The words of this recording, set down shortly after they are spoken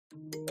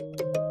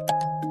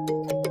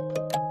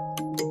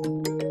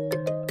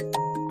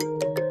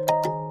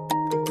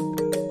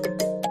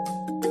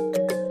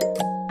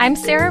I'm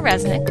Sarah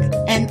Resnick.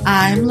 And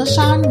I'm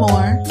LaShawn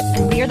Moore.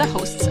 And we are the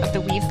hosts of the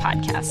Weave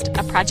Podcast,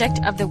 a project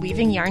of the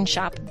weaving yarn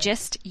shop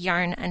Gist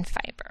Yarn and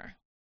Fiber.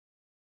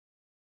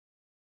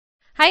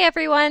 Hi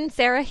everyone,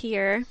 Sarah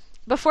here.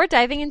 Before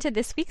diving into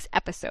this week's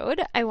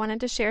episode, I wanted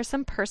to share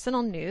some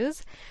personal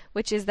news,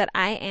 which is that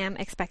I am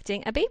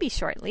expecting a baby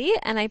shortly,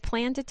 and I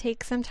plan to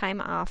take some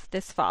time off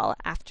this fall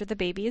after the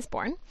baby is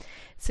born,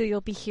 so you'll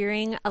be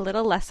hearing a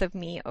little less of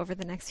me over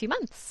the next few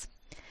months.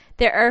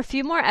 There are a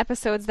few more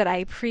episodes that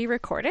I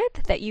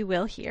pre-recorded that you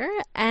will hear,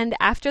 and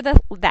after that,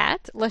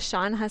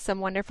 LaShawn has some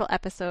wonderful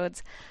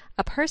episodes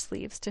up her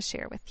sleeves to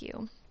share with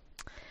you.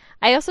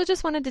 I also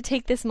just wanted to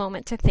take this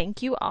moment to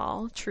thank you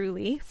all,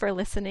 truly, for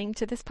listening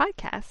to this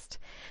podcast.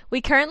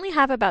 We currently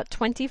have about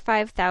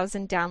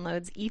 25,000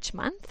 downloads each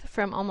month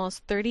from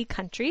almost 30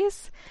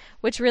 countries,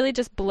 which really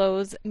just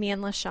blows me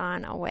and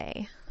LaShawn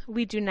away.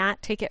 We do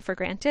not take it for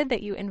granted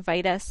that you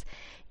invite us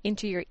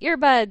into your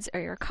earbuds or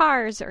your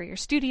cars or your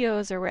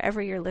studios or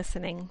wherever you're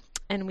listening,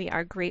 and we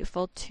are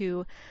grateful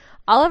to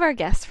all of our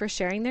guests for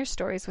sharing their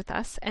stories with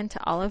us and to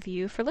all of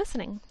you for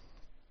listening.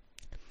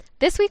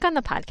 This week on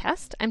the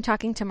podcast, I'm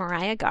talking to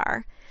Mariah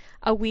Gar,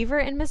 a weaver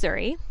in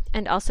Missouri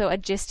and also a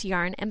Gist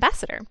Yarn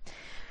ambassador,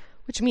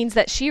 which means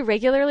that she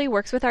regularly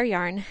works with our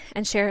yarn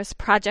and shares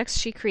projects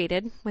she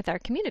created with our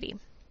community.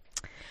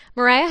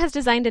 Mariah has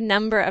designed a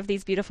number of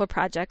these beautiful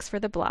projects for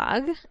the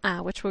blog,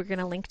 which we're going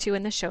to link to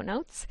in the show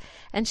notes,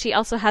 and she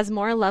also has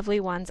more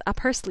lovely ones up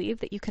her sleeve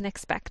that you can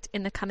expect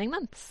in the coming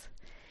months.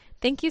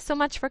 Thank you so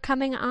much for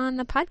coming on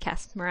the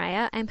podcast,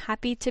 Mariah. I'm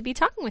happy to be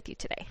talking with you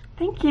today.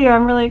 Thank you.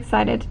 I'm really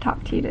excited to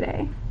talk to you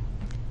today.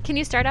 Can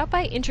you start out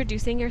by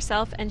introducing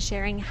yourself and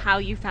sharing how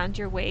you found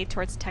your way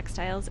towards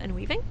textiles and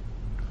weaving?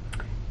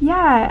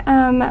 Yeah,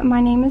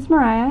 my name is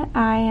Mariah.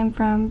 I am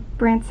from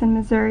Branson,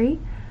 Missouri.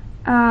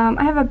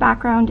 I have a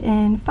background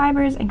in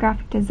fibers and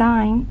graphic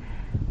design,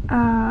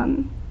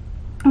 and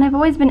I've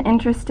always been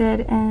interested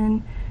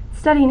in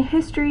studying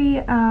history,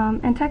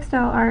 and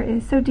textile art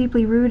is so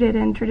deeply rooted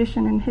in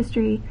tradition and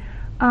history,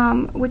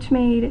 which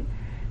made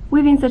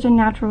weaving such a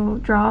natural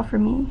draw for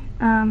me.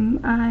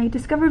 I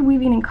discovered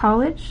weaving in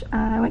college.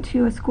 I went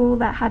to a school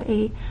that had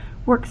a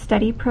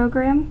work-study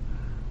program,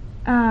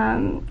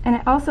 and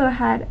it also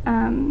had,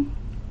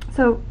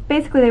 so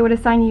basically they would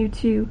assign you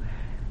to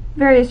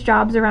various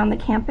jobs around the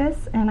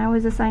campus, and I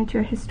was assigned to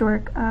a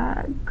historic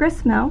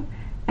grist mill,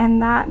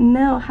 and that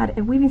mill had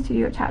a weaving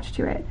studio attached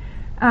to it.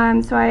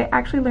 So I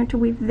actually learned to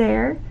weave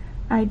there.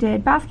 I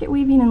did basket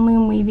weaving and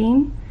loom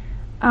weaving,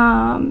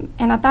 and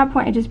at that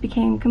point I just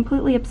became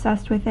completely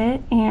obsessed with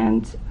it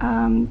and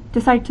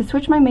decided to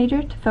switch my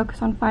major to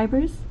focus on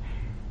fibers,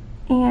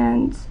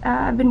 and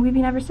I've been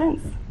weaving ever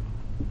since.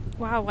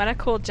 Wow, what a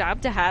cool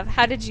job to have.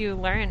 How did you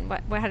learn?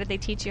 How did they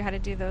teach you how to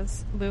do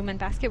those loom and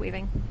basket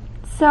weaving?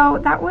 So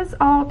that was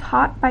all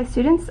taught by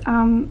students.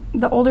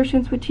 The older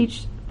students would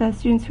teach the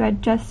students who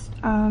had just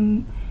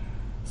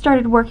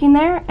started working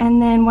there,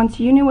 and then once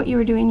you knew what you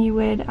were doing, you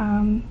would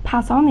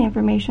pass on the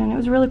information. It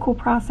was a really cool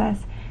process.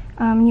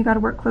 You got to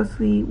work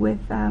closely with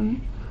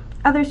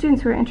other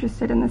students who are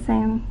interested in the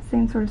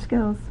same sort of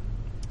skills.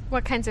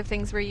 What kinds of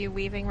things were you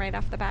weaving right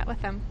off the bat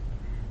with them?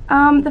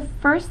 The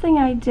first thing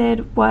I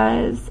did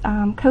was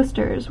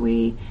coasters.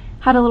 We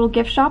had a little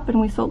gift shop, and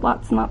we sold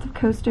lots and lots of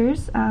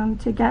coasters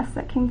to guests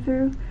that came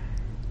through.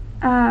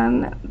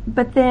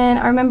 But then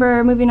I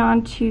remember moving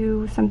on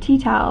to some tea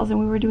towels, and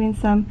we were doing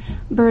some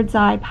bird's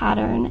eye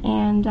pattern,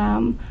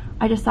 and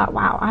I just thought,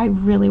 wow, I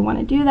really want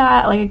to do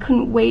that. Like, I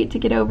couldn't wait to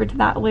get over to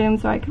that loom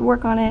so I could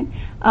work on it,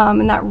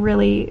 and that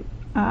really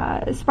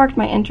sparked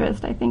my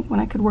interest, I think, when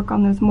I could work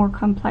on those more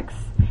complex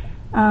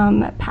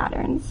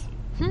patterns.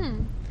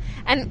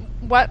 And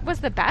what was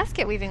the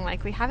basket weaving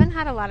like? We haven't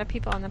had a lot of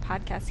people on the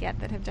podcast yet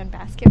that have done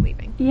basket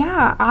weaving.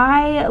 Yeah,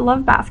 I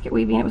love basket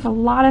weaving. It was a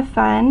lot of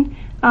fun.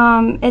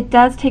 It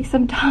does take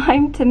some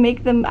time to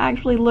make them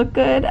actually look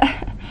good,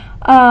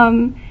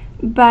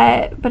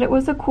 but it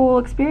was a cool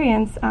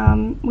experience.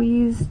 We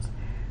used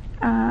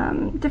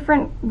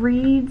different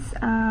reeds,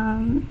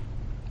 and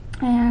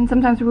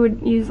sometimes we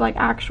would use like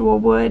actual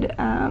wood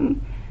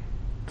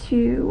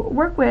to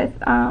work with.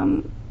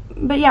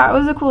 But yeah, it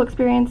was a cool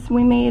experience.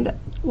 We made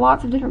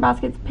lots of different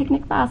baskets,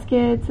 picnic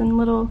baskets and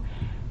little,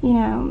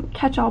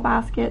 catch-all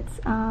baskets,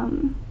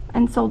 and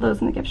sold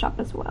those in the gift shop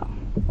as well.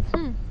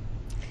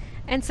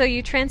 And so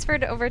you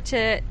transferred over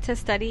to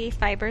study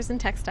fibers and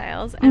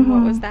textiles, and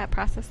what was that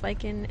process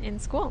like in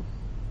school?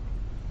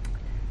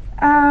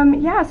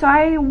 Yeah, so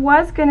I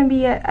was going to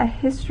be a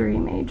history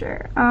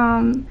major,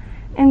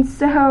 and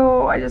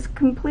so I just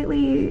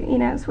completely,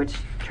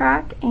 switched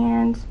track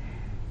and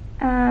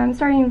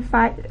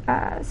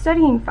started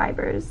studying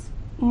fibers,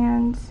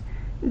 and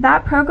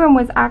that program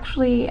was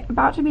actually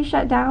about to be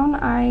shut down.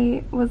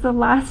 I was the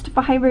last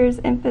fibers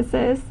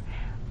emphasis,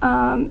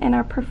 and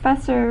our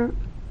professor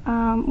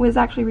was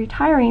actually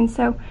retiring,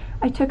 so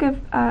I took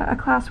a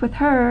class with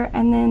her,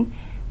 and then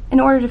in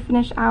order to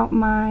finish out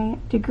my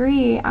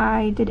degree,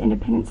 I did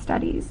independent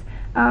studies.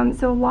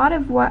 So a lot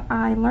of what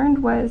I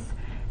learned was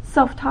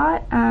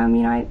self-taught.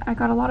 I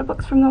got a lot of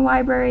books from the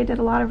library, did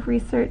a lot of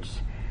research,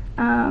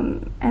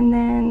 and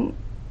then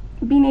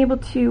being able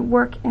to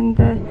work in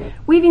the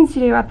weaving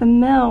studio at the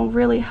mill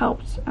really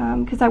helped,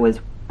 because I was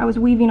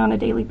weaving on a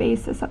daily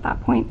basis at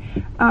that point,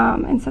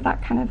 and so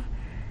that kind of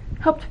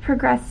helped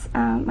progress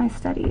my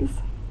studies.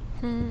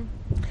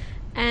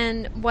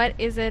 And what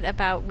is it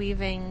about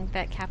weaving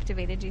that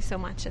captivated you so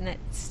much and that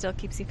still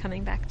keeps you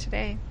coming back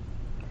today?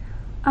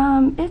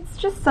 It's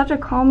just such a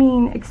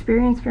calming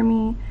experience for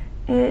me.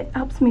 It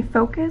helps me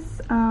focus.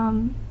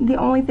 The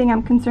only thing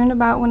I'm concerned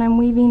about when I'm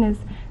weaving is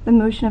the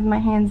motion of my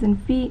hands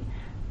and feet,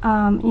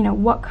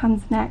 what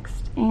comes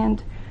next.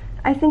 And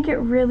I think it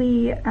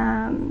really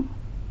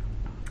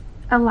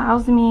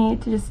allows me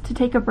to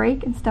take a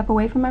break and step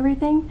away from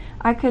everything.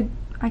 I could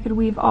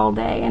weave all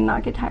day and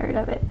not get tired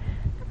of it.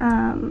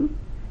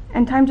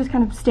 And time just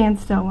kind of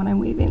stands still when I'm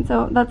weaving.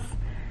 So that's,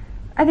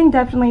 I think,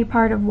 definitely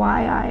part of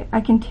why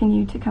I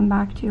continue to come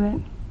back to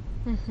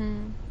it.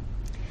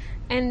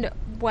 And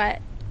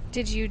what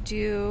did you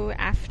do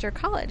after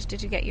college?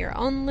 Did you get your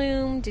own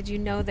loom? Did you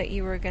know that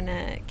you were going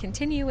to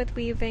continue with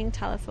weaving?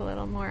 Tell us a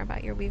little more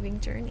about your weaving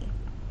journey.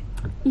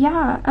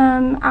 Yeah,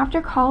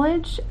 after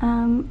college,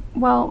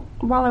 while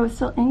I was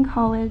still in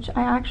college,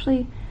 I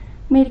actually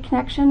made a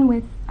connection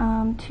with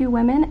 2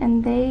 women,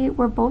 and they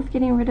were both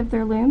getting rid of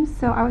their looms.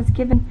 So I was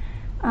given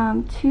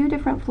 2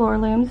 different floor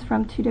looms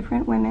from 2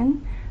 different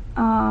women,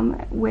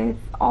 with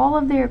all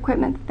of their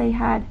equipment that they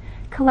had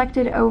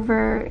collected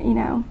over,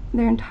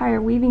 their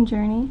entire weaving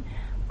journey.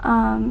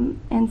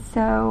 And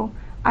so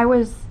I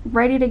was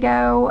ready to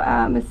go.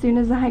 As soon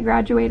as I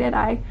graduated,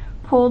 I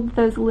pulled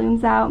those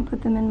looms out and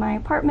put them in my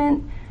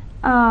apartment.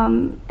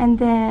 And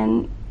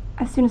then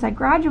as soon as I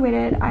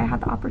graduated, I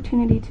had the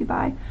opportunity to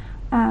buy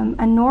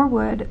a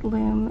Norwood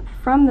loom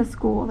from the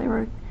school. They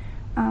were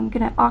going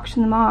to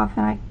auction them off,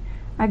 and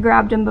I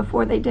grabbed them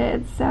before they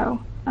did. So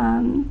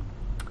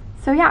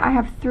yeah, I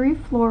have 3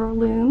 floor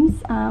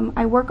looms.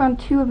 I work on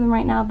 2 of them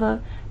right now.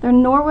 The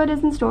Norwood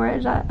is in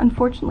storage. I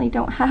unfortunately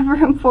don't have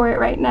room for it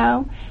right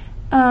now.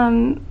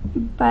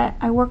 But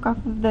I work off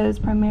of those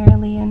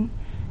primarily, and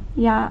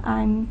yeah,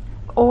 I'm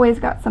always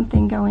got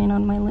something going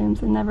on my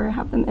looms and never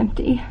have them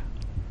empty.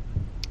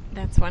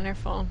 That's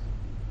wonderful.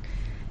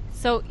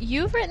 So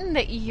you've written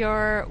that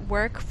your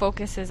work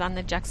focuses on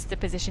the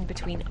juxtaposition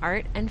between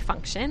art and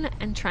function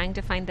and trying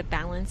to find the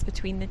balance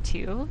between the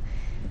two.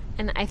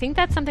 And I think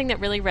that's something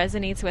that really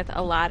resonates with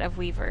a lot of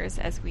weavers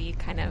as we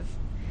kind of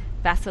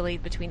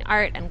vacillate between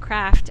art and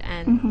craft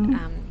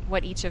and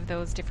what each of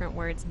those different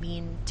words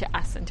mean to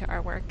us and to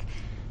our work.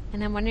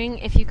 And I'm wondering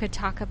if you could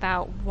talk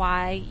about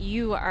why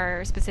you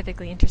are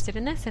specifically interested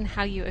in this and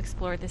how you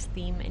explore this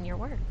theme in your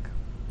work.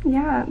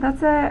 Yeah,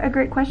 that's a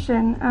great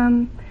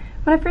question.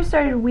 When I first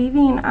started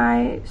weaving,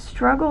 I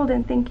struggled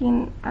in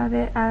thinking of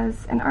it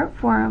as an art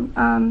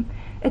form.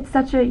 It's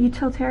such a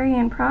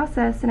utilitarian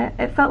process, and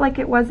it felt like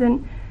it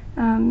wasn't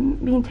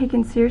being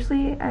taken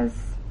seriously as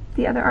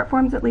the other art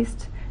forms, at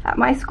least at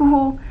my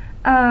school.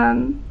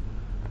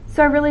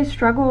 So I really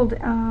struggled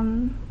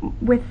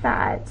with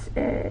that.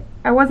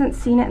 I wasn't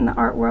seeing it in the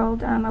art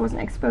world. I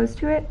wasn't exposed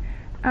to it.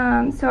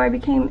 So I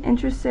became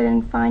interested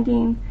in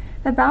finding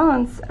the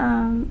balance,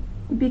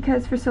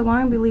 because for so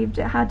long I believed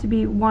it had to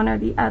be one or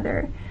the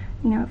other.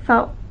 It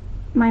felt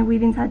my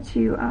weavings had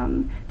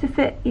to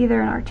fit either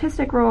an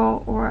artistic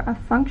role or a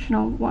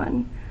functional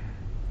one.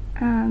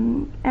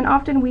 And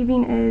often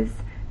weaving is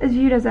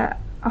viewed as a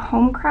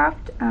home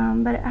craft,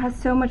 but it has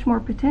so much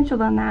more potential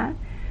than that.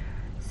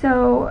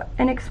 So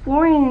in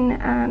exploring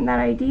that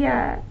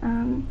idea,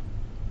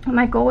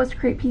 my goal was to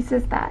create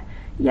pieces that,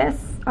 yes,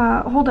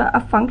 hold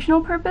a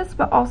functional purpose,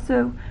 but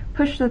also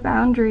push the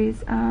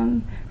boundaries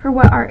for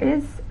what art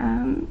is,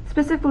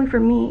 specifically for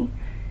me.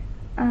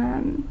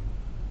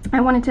 I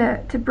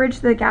wanted to bridge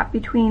the gap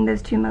between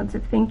those 2 modes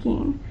of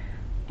thinking.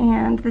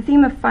 And the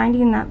theme of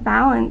finding that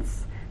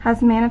balance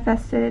has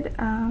manifested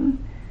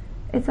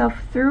itself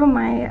through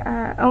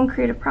my own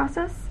creative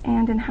process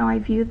and in how I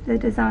view the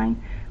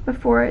design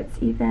before it's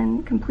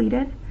even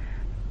completed.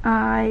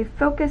 I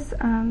focus,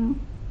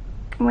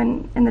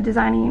 when in the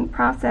designing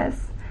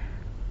process,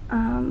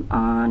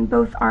 on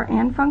both art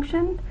and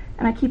function,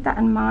 and I keep that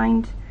in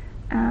mind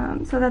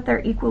so that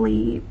they're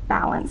equally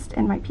balanced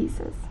in my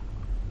pieces.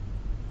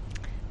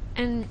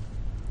 And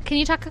can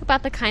you talk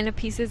about the kind of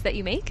pieces that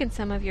you make and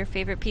some of your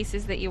favorite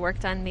pieces that you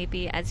worked on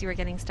maybe as you were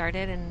getting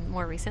started and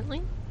more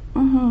recently?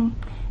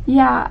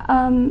 Yeah,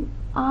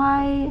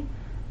 I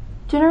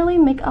generally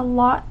make a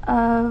lot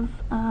of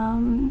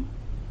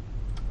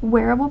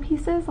wearable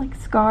pieces like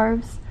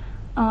scarves,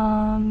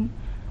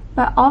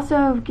 but also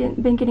I've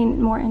been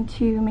getting more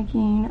into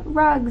making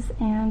rugs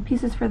and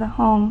pieces for the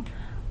home.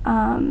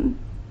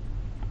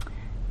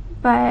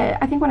 But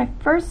I think when I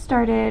first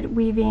started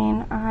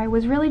weaving, I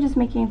was really just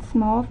making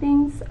small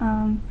things,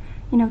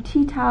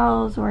 tea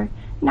towels or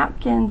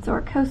napkins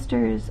or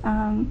coasters.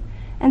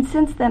 And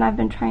since then, I've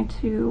been trying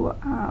to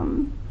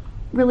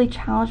really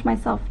challenge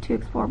myself to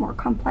explore more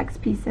complex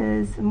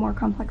pieces and more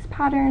complex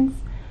patterns.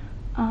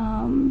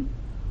 I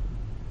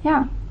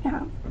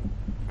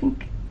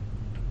think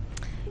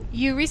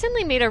You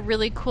recently made a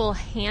really cool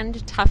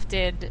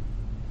hand-tufted,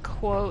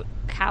 quote,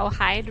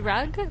 cowhide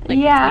rug. Like,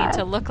 Yeah. it's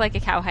made to look like a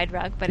cowhide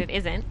rug, but it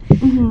isn't.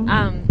 Mm-hmm.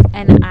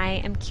 And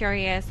I am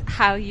curious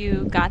how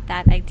you got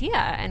that idea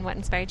and what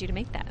inspired you to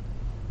make that.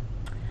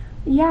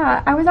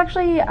 Yeah, I was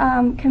actually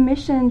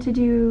commissioned to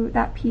do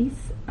that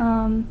piece.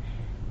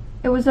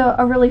 It was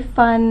a really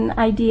fun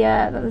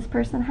idea that this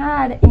person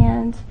had,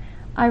 and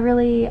I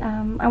really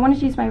I wanted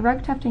to use my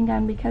rug tufting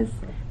gun because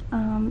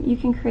you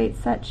can create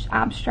such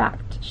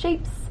abstract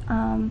shapes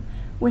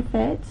with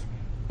it.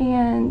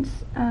 And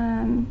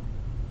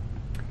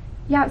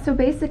yeah, so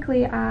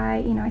basically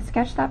I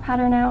sketched that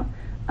pattern out.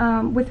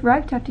 With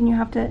rug tufting, you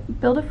have to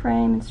build a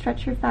frame and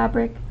stretch your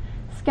fabric,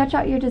 sketch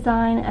out your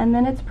design, and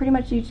then it's pretty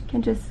much you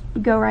can just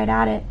go right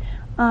at it.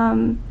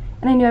 And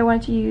I knew I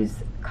wanted to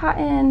use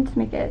cotton to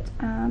make it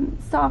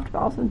soft but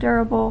also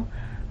durable.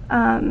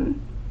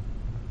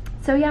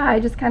 So yeah, I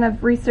just kind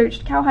of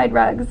researched cowhide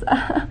rugs.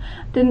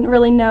 Didn't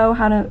really know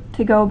how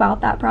to go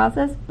about that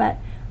process, but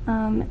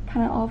kind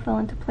of all fell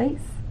into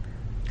place.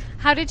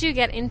 How did you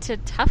get into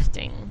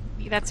tufting?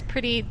 That's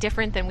pretty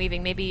different than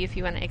weaving. Maybe if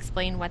you want to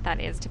explain what that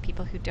is to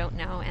people who don't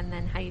know, and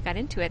then how you got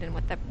into it and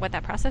what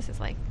that process is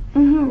like.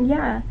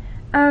 Yeah.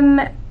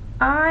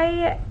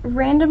 I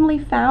randomly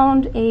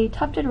found a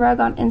tufted rug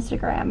on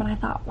Instagram, and I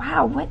thought,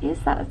 wow, what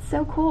is that? It's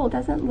so cool. It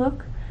doesn't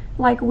look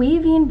like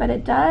weaving, but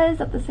it does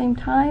at the same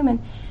time.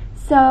 And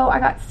so I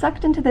got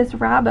sucked into this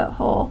rabbit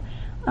hole,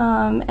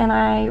 and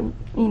I,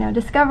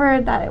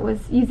 discovered that it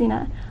was using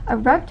a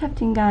rug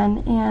tufting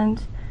gun,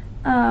 and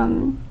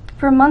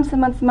for months and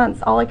months and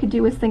months, all I could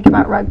do was think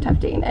about rug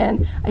tufting,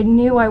 and I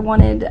knew I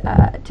wanted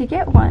to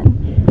get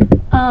one.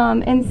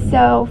 And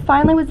so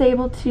finally was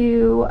able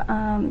to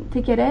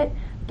get it.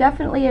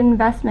 Definitely an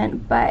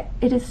investment, but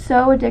it is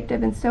so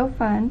addictive and so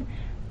fun.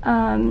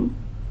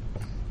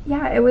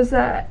 Yeah, it was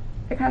I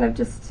kind of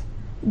just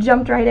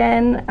jumped right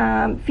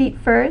in, feet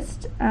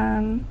first,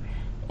 and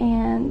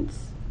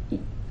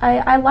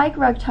I like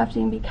rug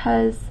tufting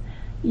because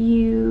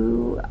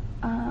you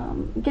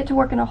get to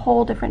work in a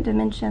whole different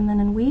dimension than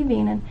in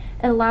weaving, and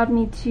it allowed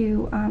me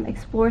to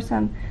explore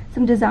some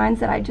designs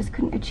that I just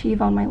couldn't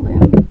achieve on my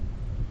loom.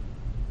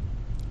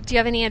 Do you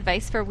have any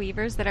advice for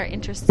weavers that are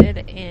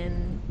interested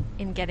in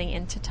getting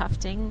into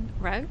tufting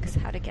rugs,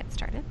 how to get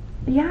started?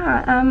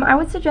 Yeah, I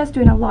would suggest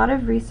doing a lot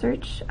of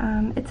research.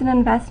 It's an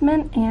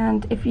investment,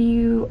 and if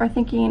you are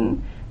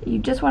thinking you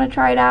just want to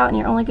try it out and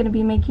you're only going to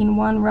be making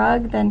one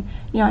rug, then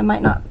I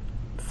might not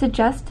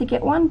suggest to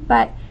get one.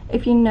 But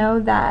if you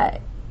know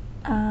that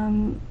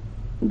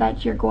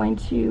that you're going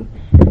to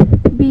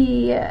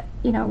be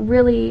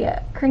really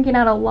cranking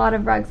out a lot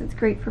of rugs, it's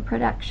great for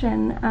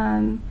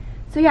production.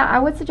 So yeah, I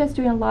would suggest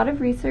doing a lot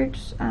of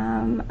research,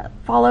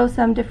 follow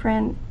some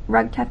different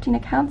rug tufting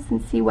accounts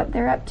and see what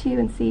they're up to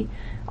and see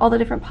all the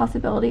different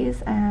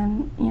possibilities,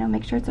 and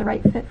make sure it's the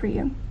right fit for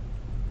you.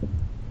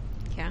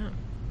 Yeah.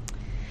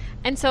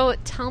 And so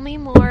tell me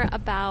more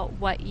about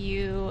what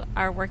you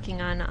are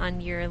working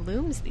on your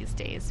looms these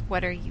days.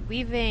 What are you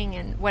weaving,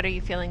 and what are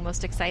you feeling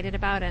most excited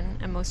about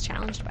and most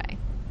challenged by?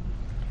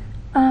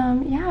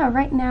 Yeah,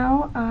 right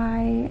now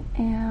I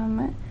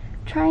am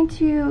trying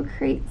to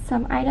create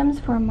some items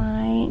for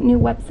my new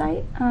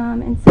website,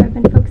 and so I've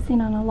been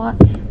focusing on a lot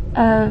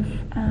of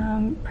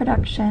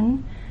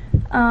production,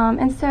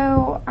 and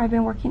so I've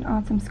been working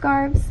on some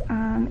scarves,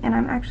 and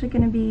I'm actually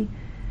going to be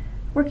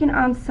working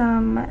on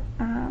some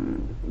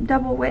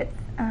double width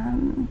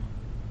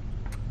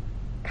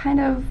kind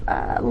of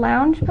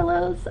lounge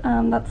pillows.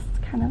 That's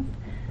kind of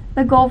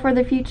the goal for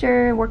the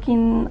future,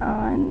 working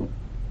on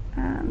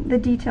the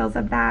details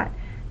of that.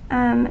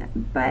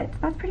 But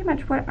that's pretty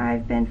much what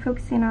I've been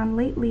focusing on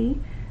lately.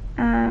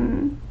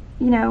 And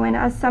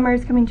as summer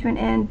is coming to an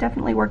end,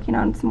 definitely working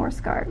on some more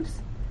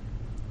scarves.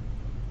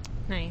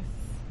 Nice.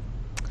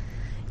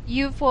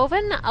 You've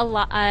woven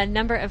a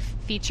number of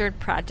featured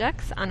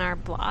projects on our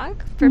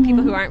blog. For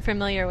people who aren't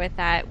familiar with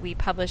that, we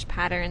publish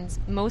patterns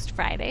most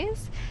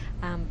Fridays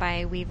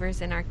by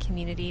weavers in our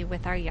community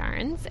with our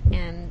yarns,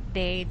 and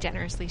they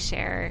generously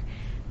share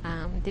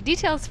the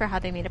details for how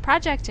they made a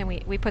project, and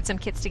we put some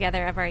kits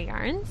together of our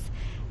yarns.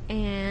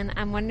 And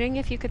I'm wondering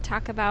if you could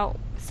talk about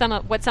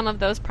what some of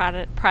those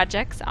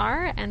projects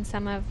are and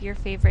some of your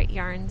favorite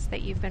yarns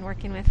that you've been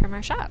working with from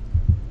our shop.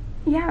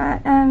 Yeah,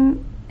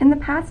 in the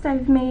past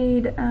I've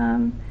made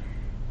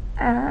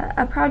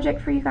a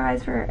project for you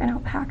guys for an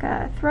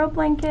alpaca throw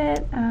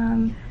blanket,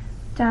 done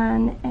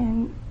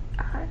an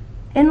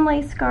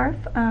inlay scarf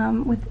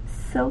with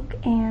silk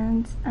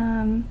and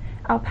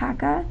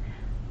alpaca,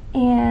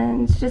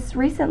 and just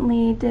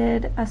recently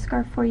did a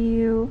scarf for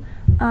you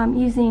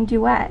using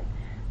Duet.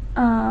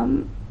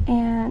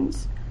 And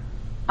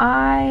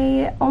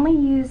I only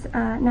use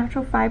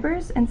natural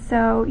fibers, and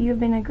so you've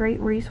been a great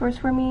resource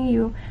for me.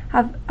 You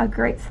have a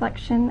great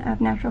selection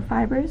of natural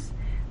fibers.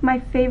 My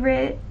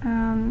favorite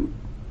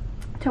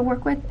to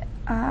work with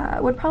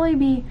would probably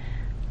be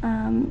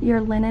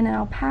your linen and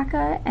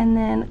alpaca, and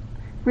then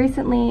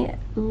recently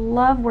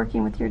love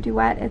working with your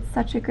Duet. It's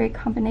such a great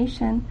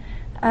combination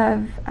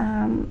of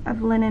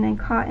linen and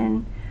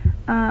cotton.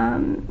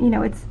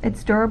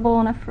 It's durable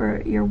enough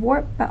for your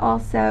warp, but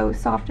also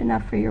soft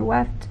enough for your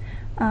weft,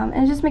 and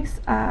it just makes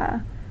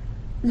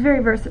it's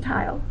very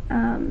versatile.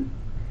 And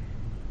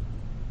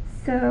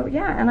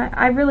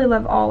I really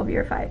love all of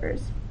your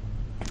fibers.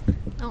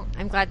 Oh,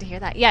 I'm glad to hear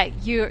that. Yeah,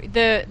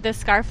 the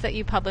scarf that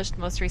you published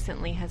most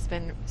recently has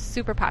been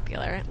super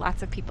popular.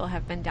 Lots of people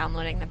have been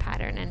downloading the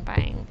pattern and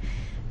buying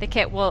the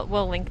kit.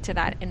 We'll link to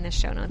that in the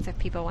show notes if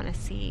people want to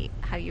see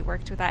how you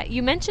worked with that.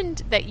 You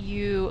mentioned that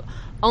you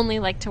only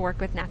like to work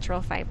with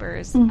natural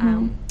fibers.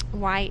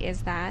 Why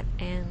is that?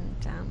 And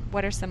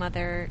what are some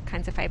other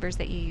kinds of fibers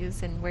that you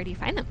use, and where do you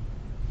find them?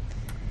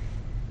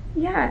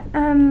 Yeah,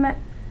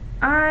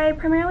 I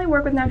primarily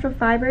work with natural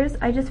fibers.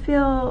 I just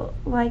feel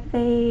like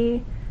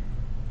they...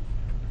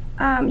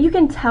 you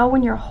can tell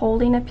when you're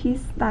holding a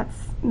piece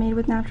that's made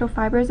with natural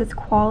fibers, its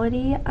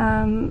quality.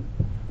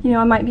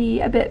 I might be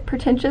a bit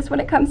pretentious when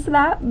it comes to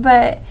that,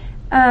 but,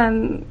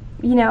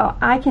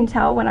 I can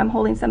tell when I'm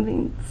holding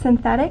something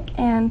synthetic,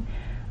 and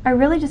I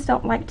really just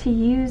don't like to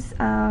use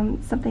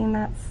something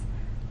that's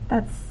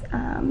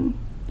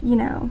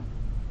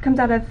comes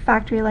out of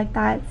factory like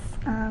that. It's,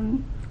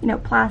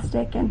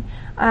 plastic, and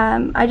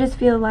I just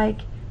feel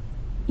like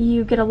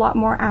you get a lot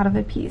more out of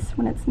a piece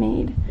when it's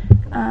made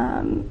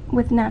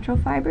with natural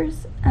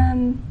fibers.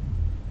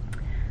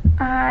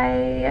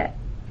 I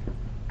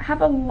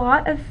have a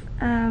lot of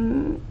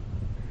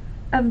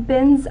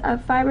bins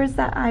of fibers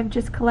that I've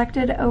just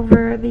collected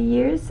over the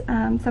years.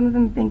 Some of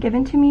them have been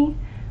given to me.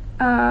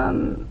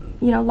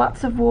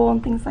 Lots of wool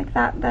and things like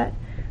that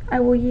I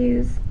will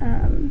use.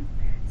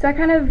 So I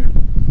kind of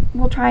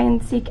will try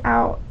and seek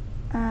out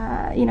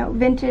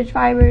vintage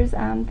fibers,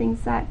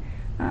 things that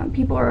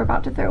people are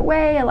about to throw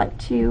away. I like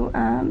to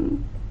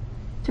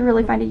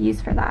really find a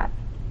use for that.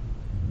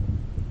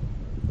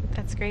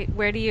 That's great.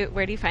 Where do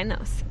you find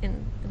those?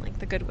 In like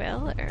the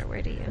Goodwill, or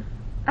where do you?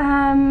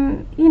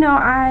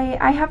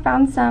 I have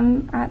found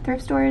some at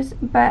thrift stores,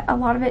 but a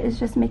lot of it is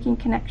just making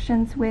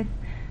connections with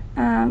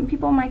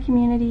people in my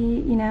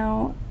community.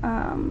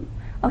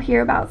 I'll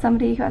hear about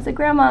somebody who has a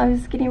grandma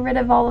who's getting rid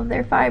of all of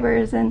their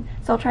fibers, and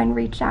so I'll try and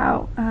reach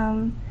out.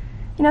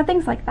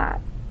 Things like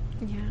that.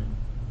 Yeah.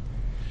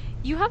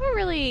 You have a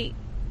really,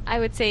 I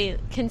would say,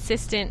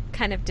 consistent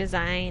kind of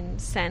design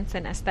sense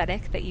and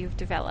aesthetic that you've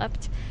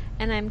developed.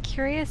 And I'm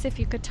curious if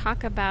you could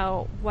talk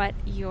about what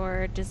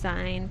your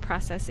design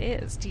process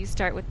is. Do you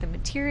start with the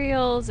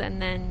materials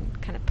and then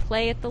kind of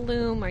play at the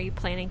loom? Or are you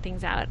planning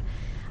things out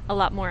a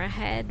lot more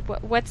ahead?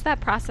 What's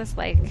that process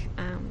like?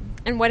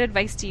 And what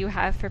advice do you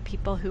have for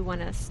people who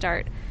want to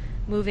start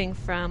moving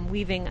from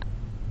weaving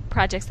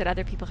projects that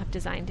other people have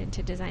designed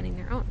into designing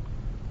their own?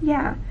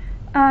 Yeah.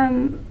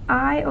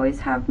 I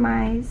always have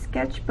my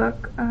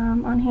sketchbook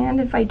on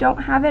hand. If I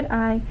don't have it,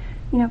 I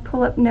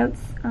pull up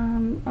notes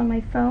on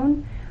my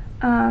phone.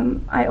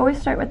 I always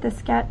start with the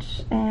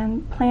sketch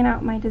and plan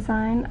out my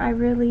design. I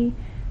really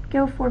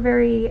go for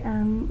very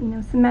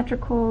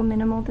symmetrical,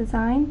 minimal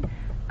design.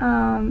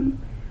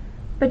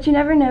 But you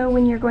never know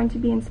when you're going to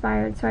be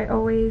inspired, so I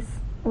always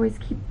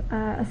keep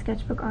a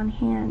sketchbook on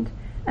hand.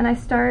 And I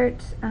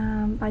start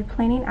by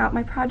planning out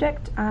my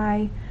project.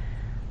 I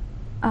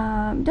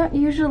don't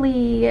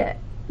usually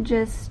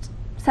just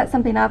set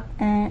something up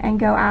and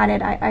go at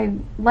it. I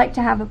like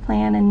to have a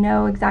plan and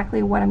know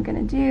exactly what I'm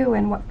going to do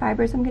and what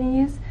fibers I'm going to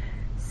use.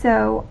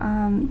 So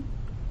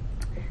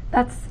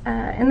that's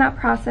in that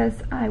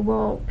process, I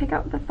will pick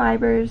out the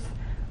fibers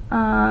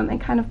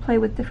and kind of play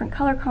with different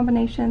color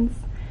combinations,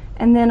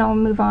 and then I'll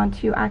move on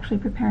to actually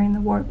preparing the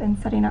warp and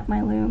setting up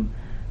my loom.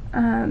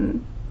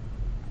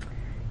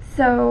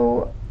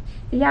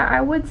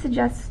 I would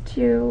suggest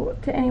to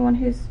anyone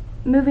who's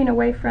moving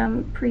away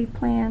from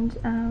pre-planned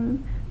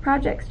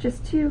projects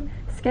just to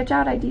sketch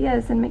out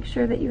ideas and make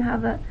sure that you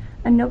have a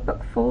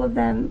notebook full of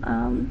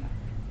them,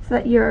 so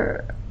that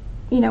you're,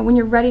 when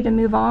you're ready to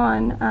move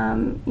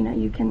on,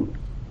 you can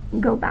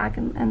go back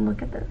and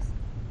look at those.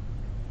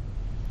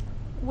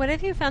 What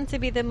have you found to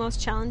be the most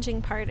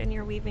challenging part in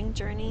your weaving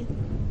journey?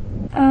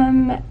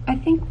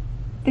 I think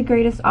the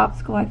greatest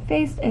obstacle I've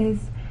faced is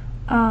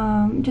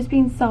just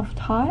being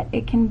self-taught.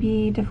 It can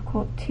be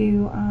difficult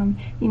to,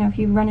 if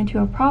you run into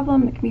a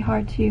problem, it can be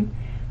hard to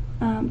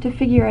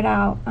figure it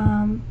out.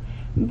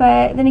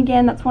 But then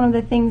again, that's one of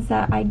the things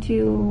that I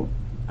do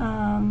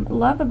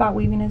love about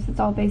weaving, is it's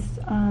all based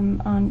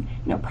on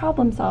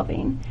problem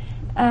solving.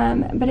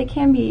 But it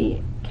can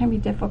be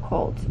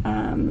difficult.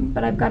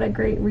 But I've got a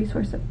great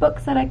resource of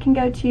books that I can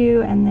go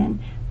to, and then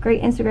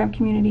great Instagram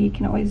community you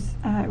can always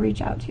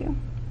reach out to.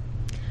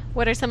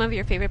 What are some of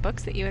your favorite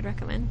books that you would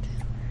recommend?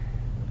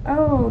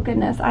 Oh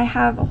goodness, I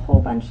have a whole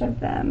bunch of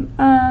them.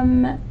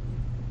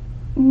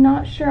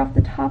 Not sure off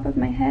the top of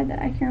my head that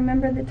I can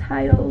remember the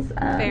titles.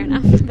 Fair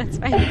enough, that's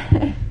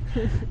fine.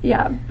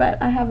 Yeah,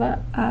 but I have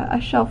a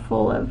shelf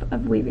full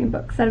of weaving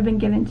books that have been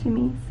given to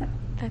me. So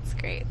that's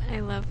great. I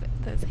love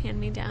those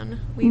hand-me-down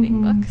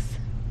weaving books.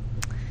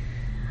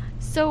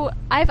 So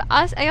I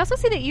also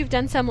see that you've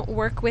done some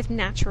work with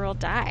natural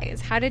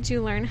dyes. How did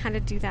you learn how to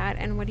do that,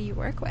 and what do you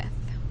work with?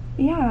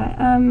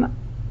 Yeah,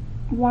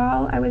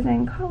 while I was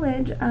in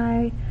college,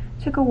 I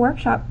took a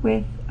workshop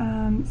with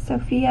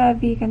Sofia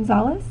V.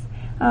 Gonzalez.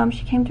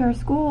 She came to our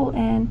school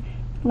and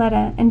led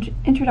an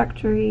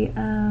introductory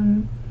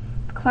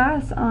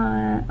class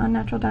on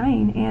natural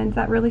dyeing, and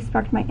that really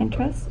sparked my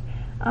interest.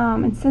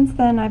 And since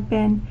then, I've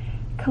been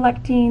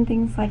collecting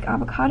things like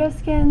avocado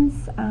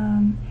skins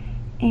and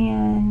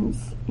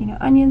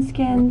onion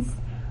skins.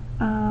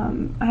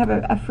 I have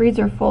a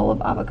freezer full of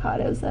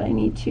avocados that I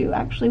need to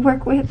actually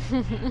work with.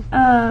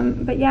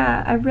 But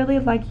yeah, I really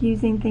like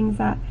using things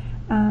that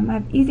I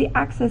have easy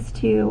access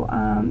to,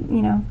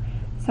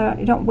 so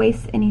I don't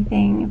waste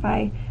anything. If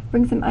I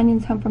bring some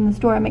onions home from the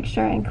store, I make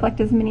sure and collect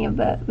as many of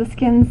the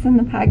skins in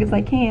the bag as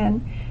I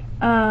can.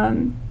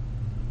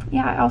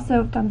 I also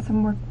have done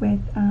some work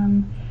with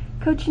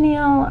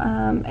cochineal.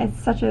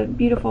 It's such a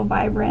beautiful,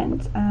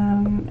 vibrant,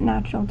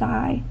 natural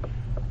dye.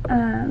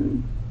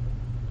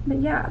 But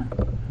yeah,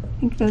 I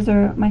think those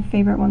are my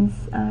favorite ones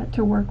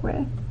to work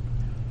with.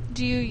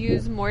 Do you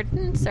use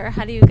mordants, or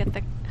how do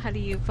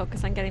you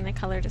focus on getting the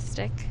color to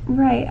stick?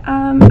 Right.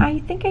 I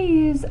think I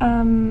use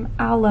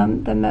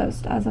alum the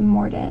most as a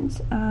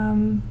mordant.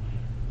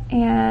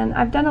 And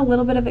I've done a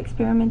little bit of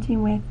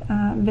experimenting with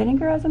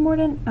vinegar as a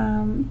mordant,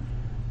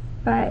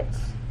 but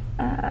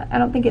I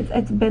don't think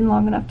it's been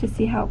long enough to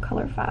see how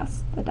color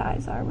fast the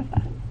dyes are with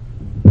that.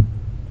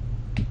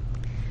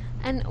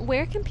 And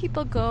where can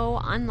people go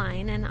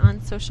online and on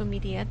social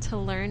media to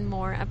learn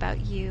more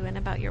about you and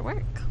about your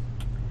work?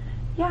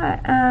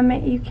 Yeah,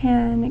 you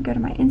can go to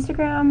my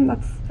Instagram.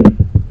 That's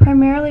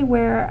primarily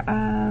where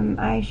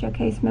I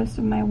showcase most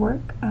of my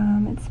work.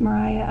 It's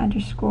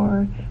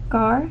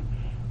Mariah_Gar.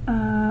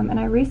 And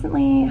I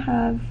recently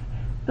have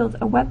built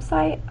a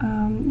website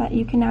that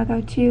you can now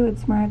go to.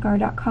 It's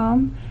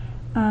mariahgar.com.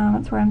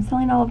 That's where I'm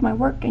selling all of my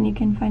work, and you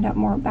can find out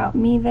more about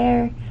me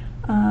there.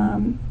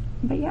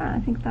 But yeah, I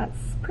think that's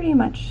pretty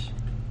much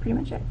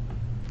it.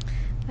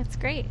 That's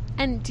great.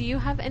 And do you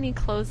have any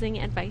closing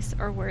advice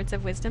or words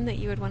of wisdom that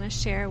you would want to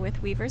share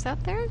with weavers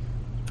out there?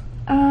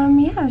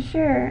 Yeah,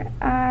 sure.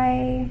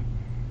 I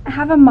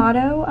have a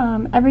motto,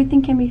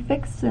 everything can be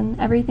fixed and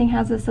everything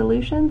has a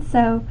solution.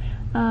 So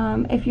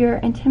if you're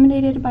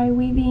intimidated by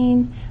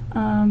weaving,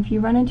 if you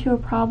run into a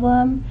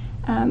problem,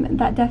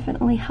 that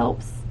definitely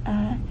helps.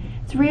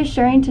 It's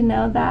reassuring to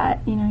know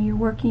that you're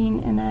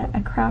working in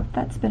a craft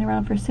that's been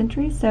around for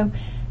centuries, so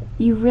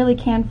you really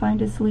can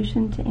find a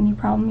solution to any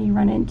problem you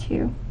run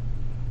into.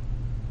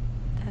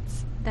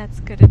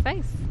 That's good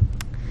advice.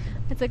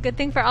 It's a good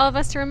thing for all of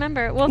us to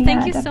remember. Well,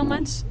 thank you so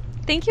much.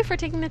 Thank you for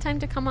taking the time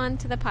to come on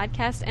to the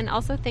podcast, and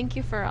also thank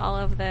you for all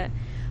of the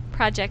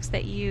projects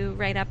that you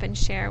write up and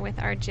share with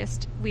our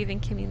GIST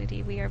weaving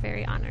community. We are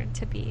very honored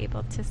to be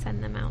able to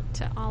send them out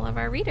to all of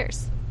our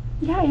readers.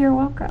 Yeah, you're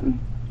welcome.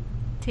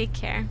 Take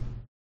care.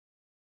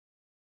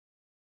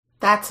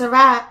 That's a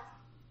wrap.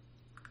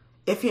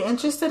 If you're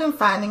interested in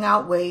finding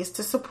out ways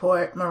to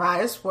support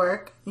Mariah's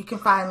work, you can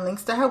find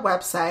links to her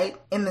website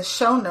in the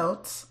show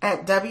notes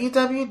at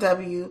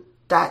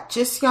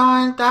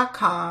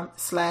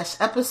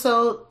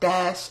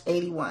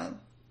www.gistarn.com/episode-81.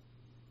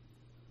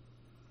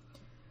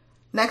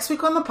 Next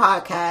week on the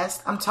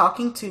podcast, I'm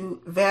talking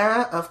to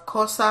Vera of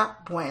Cosa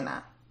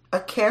Buena, a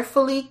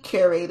carefully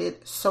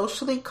curated,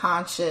 socially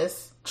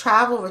conscious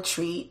travel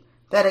retreat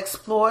that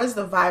explores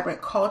the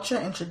vibrant culture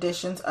and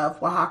traditions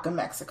of Oaxaca,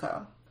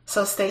 Mexico.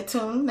 So stay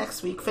tuned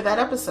next week for that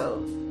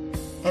episode.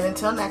 And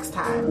until next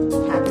time,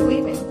 happy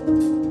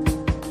weaving.